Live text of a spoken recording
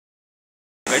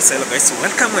Hello guys,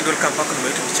 welcome and welcome back on my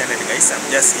YouTube channel guys. I'm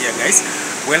just here guys.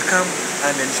 Welcome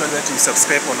and ensure that you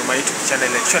subscribe on my YouTube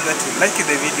channel. Ensure that you like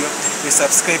the video, you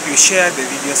subscribe, you share the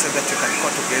video so that you can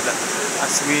come together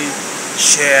as we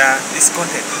share this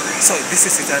content. So this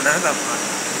is another one.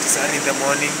 It is early in the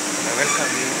morning. I welcome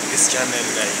you to this channel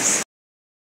guys.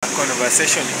 A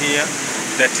conversation here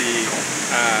that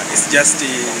is just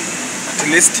at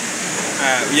least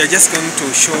we are just going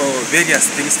to show various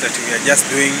things that we are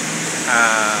just doing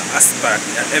as per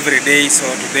every day. So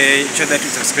today, ensure that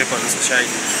you subscribe and also share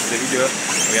the video.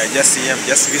 We are just here. I'm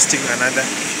just visiting another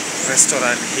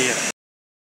restaurant here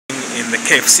in the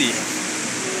KFC.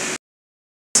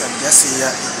 So I'm just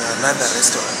here in another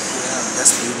restaurant here. I'm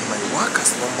just doing my work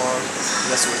as normal.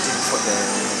 Just waiting for the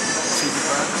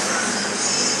feedback.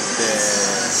 The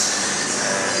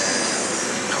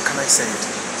how can I say it?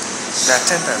 The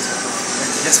attendance.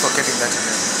 Just forgetting that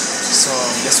name. So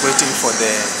I'm just waiting for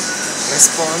the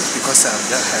response because I've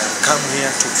come here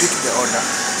to pick the order,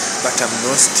 but I'm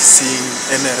not seeing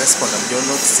any response. I'm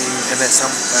not seeing any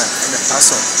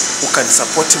person who can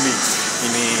support me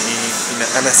in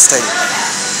another style.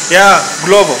 Yeah,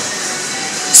 global.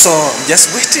 So I'm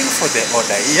just waiting for the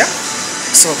order here.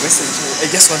 So basically, I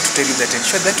just want to tell you that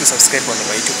ensure that you subscribe on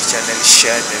my YouTube channel,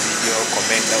 share the video,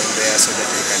 comment down there so that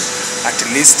you can at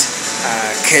least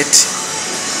get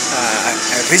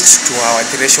reach to our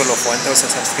threshold of 1,000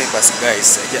 subscribers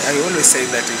guys. I always say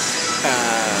that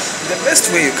the best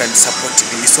way you can support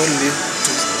me is only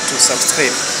to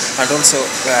subscribe and also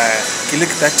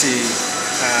click that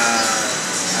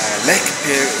like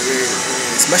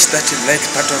smash that like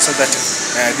button so that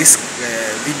this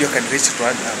video can reach to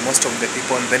most of the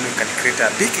people, and then we can create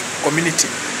a big community,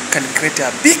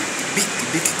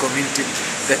 big community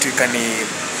that we can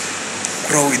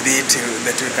grow with it,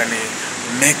 that we can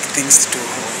make things to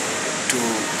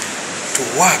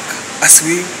work as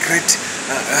we create.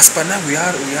 As per now we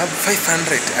have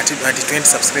 520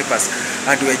 subscribers,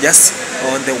 and we are just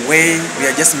on the way. We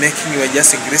are just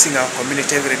increasing our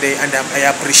community every day, and I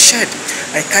appreciate.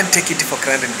 I can't take it for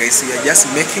granted guys. We are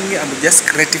just making. I'm just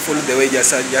grateful the way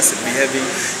just behaving,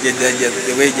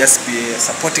 the way just be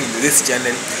supporting this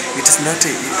channel. It is not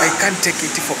I can't take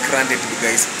it for granted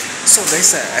guys. So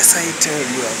guys, as I tell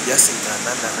you, I'm just in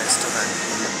another restaurant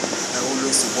here. I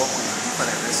always walk in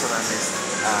different restaurants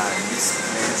in this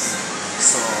place.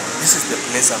 So this is the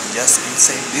place I'm just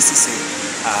inside. This is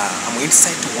I'm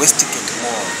inside to Westgate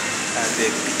Mall, the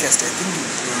biggest, I think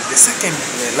the second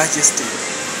largest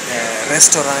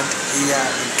restaurant here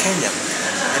in Kenya.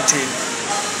 And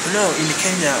in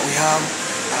Kenya we have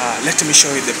let me show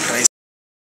you the price.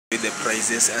 The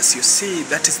prices, as you see,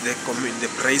 that is the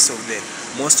price of the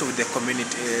most of the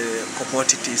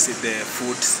commodities, the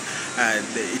foods.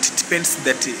 It depends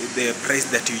that the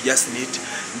price that you just need,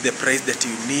 the price that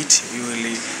you need, you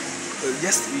will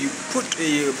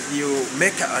you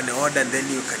make an order and then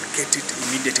you can get it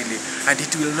immediately, and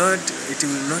it will not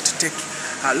take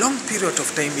a long period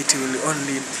of time. It will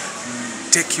only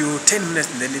take you 10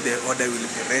 minutes, and then the order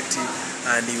will be ready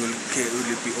and you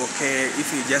will be okay.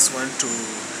 If you just want to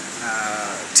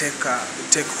take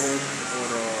home, or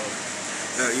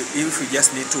if you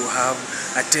just need to have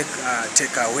a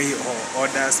take away or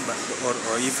orders,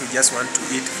 or if you just want to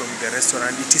eat from the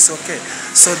restaurant, it is okay.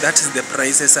 So that is the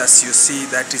prices as you see.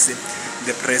 That is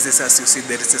the prices as you see.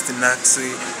 There is snacks,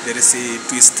 there is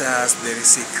twisters, there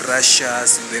is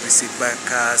crushers, there is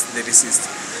burgers, there is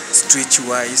stretch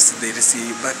wise, there is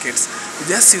buckets.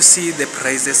 Just you see the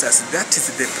prices as that is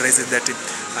the prices that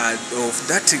of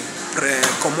that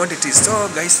commodity. So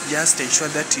guys, just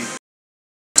ensure that you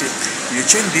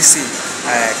join this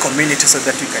community so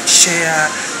that we can share,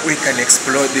 we can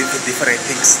explore the different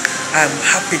things. I'm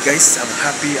happy guys, I'm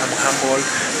happy, I'm humble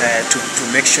to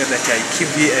make sure that I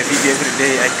keep you a video every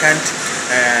day. I can't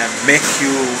make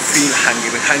you feel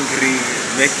hungry,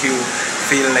 make you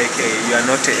feel like you are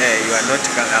not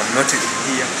I'm not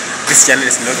here, this channel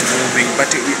is not moving, but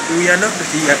we are not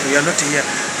here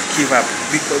to give up,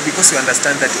 because you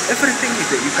understand that everything is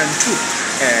that you can do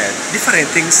different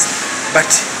things, but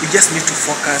you just need to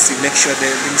focus. You make sure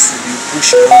that things you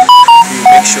push on, you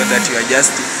make sure that you are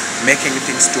just making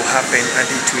things to happen, and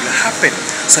it will happen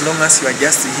so long as you are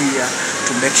just here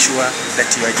to make sure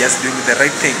that you are just doing the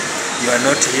right thing. You are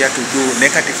not here to do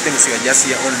negative things. You are just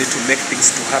here only to make things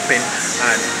to happen,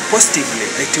 and positively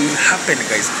it will happen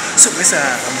guys. So guys,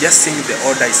 I'm just seeing the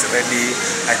order is ready.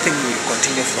 I think we will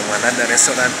continue from another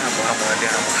restaurant. I'm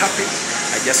happy.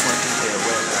 I just wanted to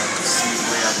see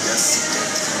where I'm just seated.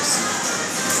 You see,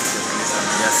 this is the place I'm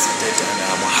just seated, and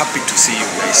I'm happy to see you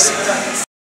guys.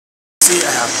 See,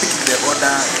 I have picked the order.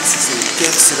 This is a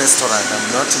KFC restaurant.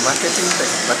 I'm not marketing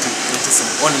that, but it is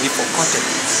only for content.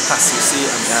 As you see,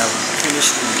 I have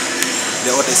finished. The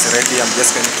order is ready. I'm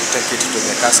just going to take it to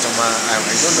the customer. I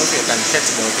don't know if I can get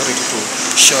the authority to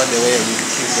show the way we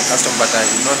give the customer, but I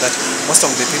know that most of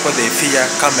the people, they fear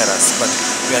cameras, but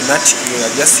we are not. We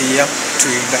are just here to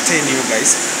entertain you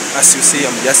guys. As you see,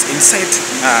 I'm just inside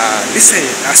this is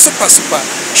a super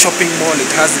shopping mall. It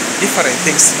has different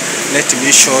things. Let me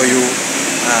show you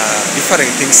different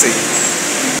things.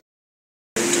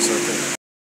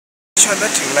 Sure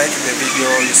that you like the video,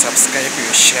 you subscribe,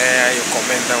 you share, you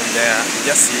comment down there.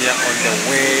 Just here on the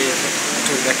way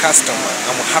to the customer.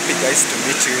 I'm happy guys to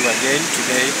meet you again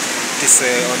today. It is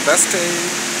on Thursday,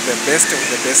 the best of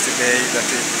the best day that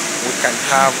we can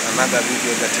have another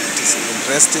video that it is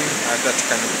interesting and that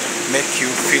can make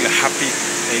you feel happy,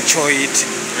 enjoy it,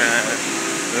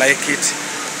 like it.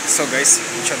 So guys,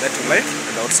 ensure that you like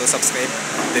and also subscribe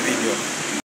the video.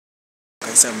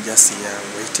 Guys, I'm just here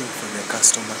waiting for the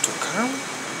customer to come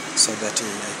so that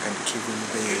I can give him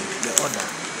the order.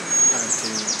 And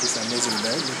it is amazing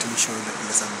that let me show you the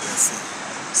place I'm just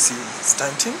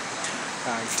standing.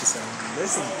 It is an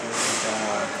amazing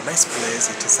place, nice place.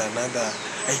 It is another,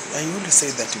 I always say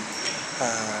that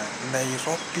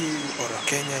Nairobi or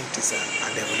Kenya, it is a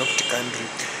developed country.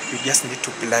 You just need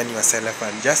to plan yourself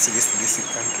and just visit this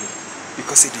country,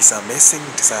 because it is amazing.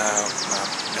 It is a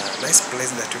nice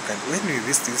place that you can, when you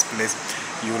visit this place,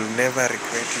 you will never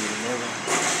regret. You will never.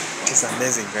 It is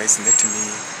amazing, guys. Let me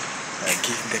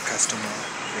give the customer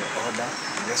the order.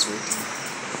 I'm just waiting.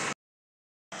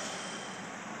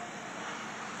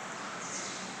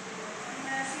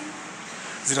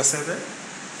 (07)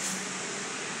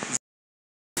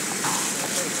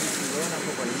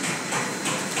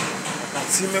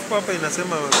 Simekuwa hapa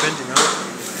inasema pending hapa.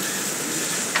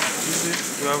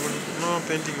 You have no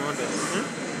pending order.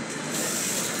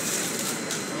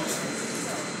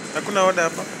 Hakuna order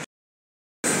hapa.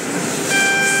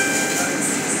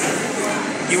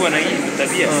 Kiwa na hii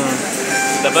tabia.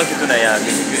 Tabaki tuna ya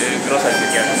grocery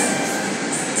pekee.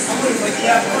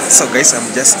 So guys,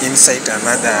 I'm just inside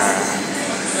another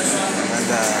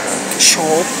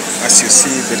shop. As you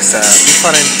see, there is a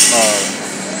different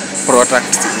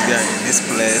products here in this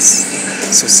place.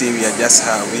 So see, we are just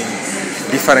having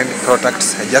different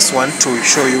products. I just want to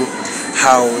show you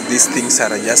how these things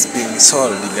are just being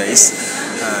sold, guys.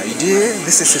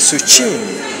 This is a Suchin.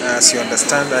 As you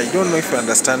understand, I don't know if you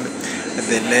understand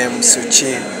the name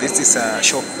Suchin. This is a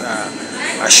shop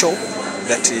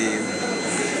that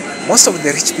most of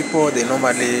the rich people, they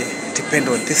normally depend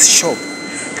on this shop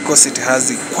because it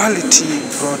has quality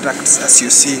products. As you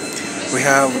see, we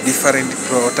have different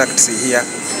products here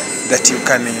that you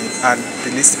can, and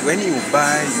at least when you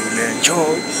buy, you will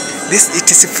enjoy this.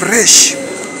 It is fresh.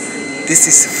 This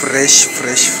is fresh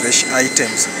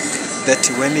items that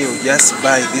when you just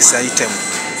buy this item,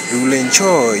 you will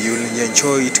enjoy.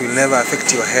 It will never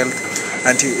affect your health.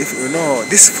 And if you know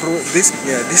this fruit, this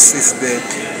is the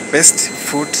best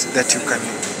food that you can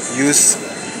use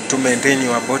to maintain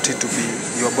your body to be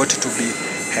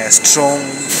strong,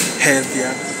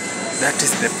 healthier. That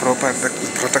is the proper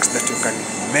products that you can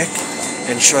make.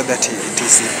 Ensure that it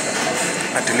is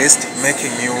at least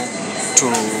making you to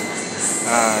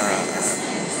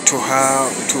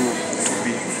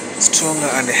be stronger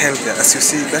and healthier. As you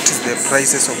see, that is the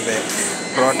prices of the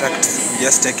products.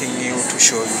 Just taking you to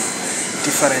show you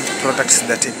different products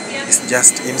that is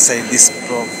just inside this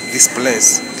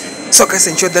place. So guys,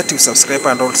 ensure that you subscribe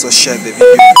and also share the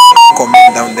video.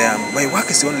 Comment down there. My work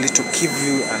is only to give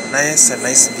you a nice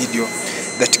video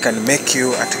that can make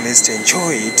you at least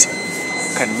enjoy it,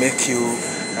 can make you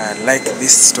like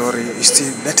this story. You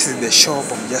see, that is the shop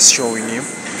I'm just showing you.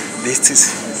 This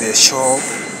is the shop.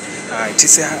 It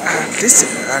is a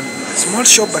small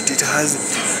shop, but it has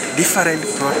different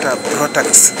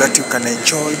products that you can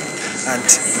enjoy and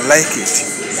like it.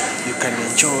 You can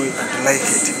enjoy and like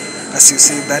it. As you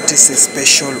see, that is a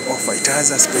special offer. It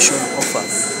has a special offer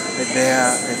there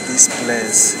at this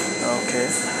place.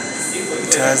 Okay,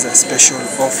 it has a special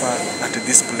offer at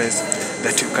this place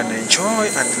that you can enjoy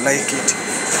and like it.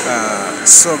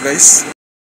 So guys,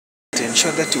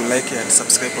 ensure that you like and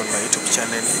subscribe on my YouTube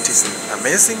channel. It is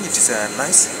amazing. It is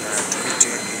nice to meet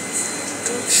you again,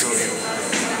 to show you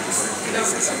different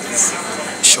places in this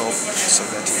shop so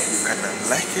that you can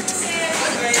like it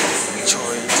and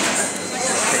enjoy it.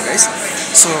 Okay guys,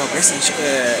 so guys,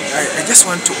 I just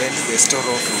want to end the story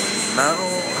of now,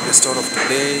 the story of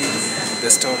today, the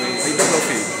story. I don't know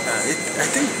if I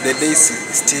think the day is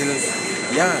still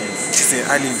young. It is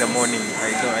early in the morning.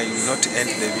 I will not end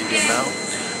the video now,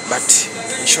 but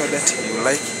ensure that you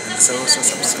like and also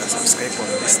subscribe on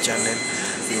this channel,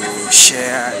 you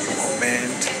share, you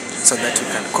comment, so that we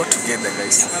can go together,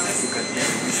 guys. We can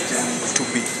make this journey to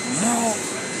be more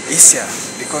easier,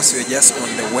 because we're just on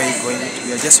the way going.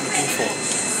 We are just looking for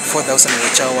 4,000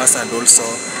 watch hours and also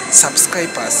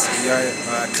subscribers. We are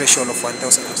a threshold of 1,000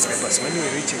 subscribers. When we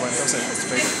reach 1,000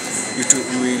 subscribers, you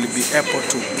will be able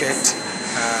to get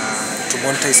to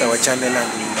monetize our channel, and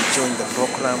we will join the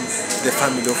program, the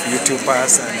family of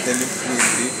YouTubers, and then we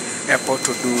will be able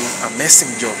to do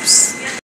amazing jobs.